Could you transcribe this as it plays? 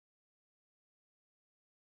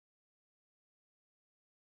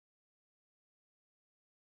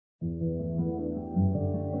Yeah.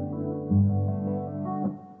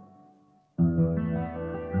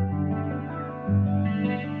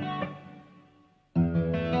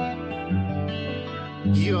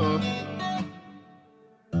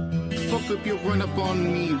 Fuck up your run up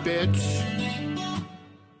on me, bitch.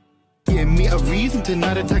 Give me a reason to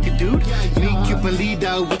not attack a dude. Make you bleed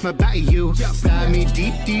out with my back, you stab me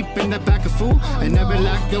deep in the back of fool. I never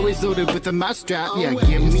lack, always loaded with a mouse strap. Yeah,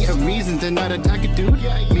 give me a reason to not attack a dude.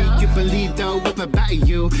 Make you bleed out with my back,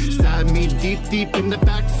 you stab me deep in the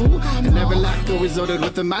back, fool. I never lack, always loaded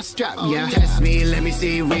with a mouse strap. Yeah, test me, let me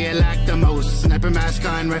see where you lack the most. Sniper mask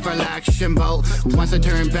on, rifle action bolt. Once I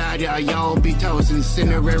turn bad, yeah, y'all be toast.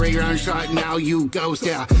 Incinerary round shot, now you ghost.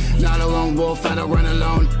 Yeah, not a lone wolf, I don't run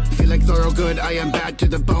alone. Feel like Thorogood, I am bad to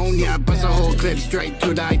the bone. Yeah, bust a whole clip straight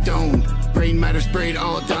to thy dome. Brain matter sprayed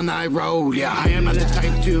all down thy road. Yeah, I am not the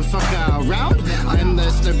type to fuck around. I am the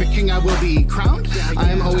sniper king, I will be crowned.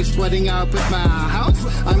 I am always sweating out with my hounds.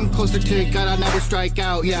 I'm closer to God, I'll never strike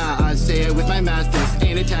out. Yeah, I say it with my masters,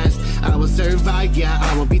 ain't a test. I will survive, yeah,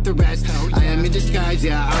 I will beat the rest. I am in disguise,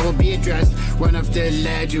 yeah, I will be addressed. Run off the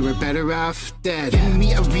ledge, you were better off dead. Give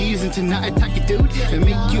me a reason to not attack a dude and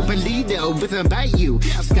make you believe that with a bite you.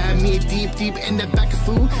 Stab me deep in the back of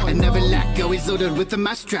fool. I never lack, always loaded with a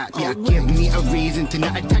mouse strap. Yeah, give me a reason to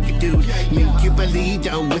not attack a dude. Make you believe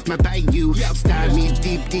that with my bite you. Stab me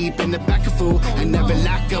deep in the back of fool. I never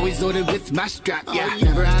lack, always loaded with my strap. Yeah,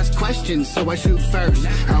 never ask questions, so I shoot first.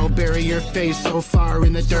 I'll bury your face so far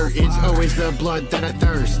in the dirt. It's always the blood that I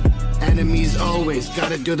thirst. Enemies always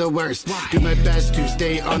gotta do the worst. Do my best to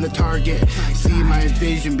stay on the target. See, my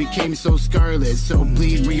vision became so scarlet. So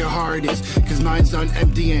bleed where your heart is, cause mine's on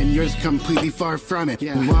empty and yours completely far from it.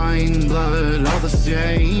 Wine, blood, all the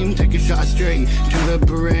same. Take a shot straight to the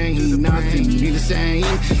brain. Nothing be the same.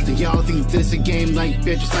 Do y'all think this a game? Like,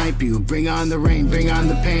 bitch, snipe you. Bring on the rain, bring on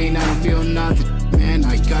the pain. I don't feel nothing, man,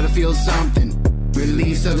 I gotta feel something.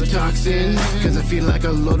 Release of the toxins, cause I feel like a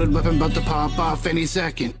loaded weapon about to pop off any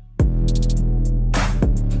second.